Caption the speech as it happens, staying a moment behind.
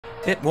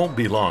It won't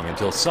be long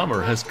until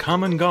summer has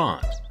come and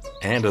gone,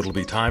 and it'll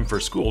be time for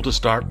school to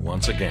start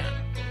once again.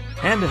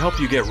 And to help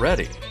you get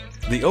ready,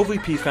 the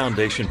OVP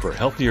Foundation for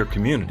Healthier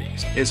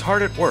Communities is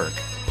hard at work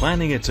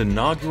planning its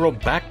inaugural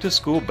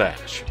Back-to-School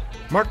Bash.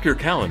 Mark your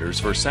calendars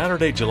for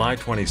Saturday, July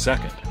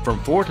 22nd from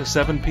 4 to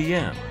 7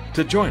 p.m.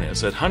 to join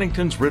us at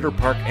Huntington's Ritter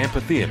Park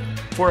Amphitheatre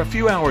for a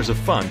few hours of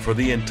fun for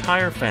the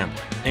entire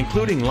family,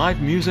 including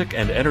live music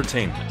and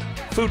entertainment,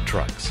 food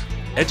trucks,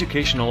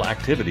 educational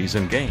activities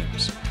and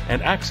games,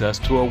 and access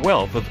to a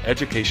wealth of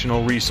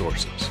educational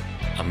resources.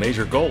 A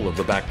major goal of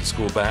the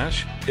Back-to-School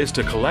Bash is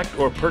to collect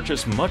or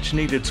purchase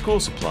much-needed school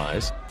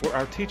supplies for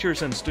our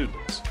teachers and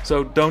students,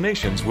 so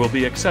donations will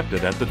be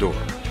accepted at the door.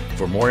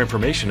 For more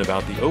information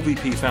about the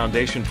OVP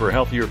Foundation for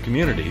Healthier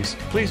Communities,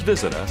 please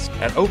visit us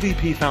at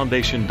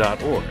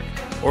ovpfoundation.org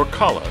or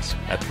call us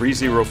at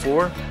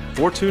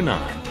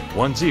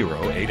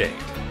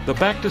 304-429-1088. The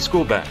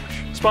Back-to-School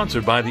Bash,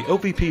 sponsored by the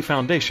OVP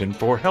Foundation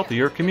for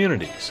Healthier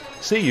Communities.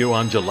 See you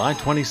on July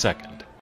 22nd.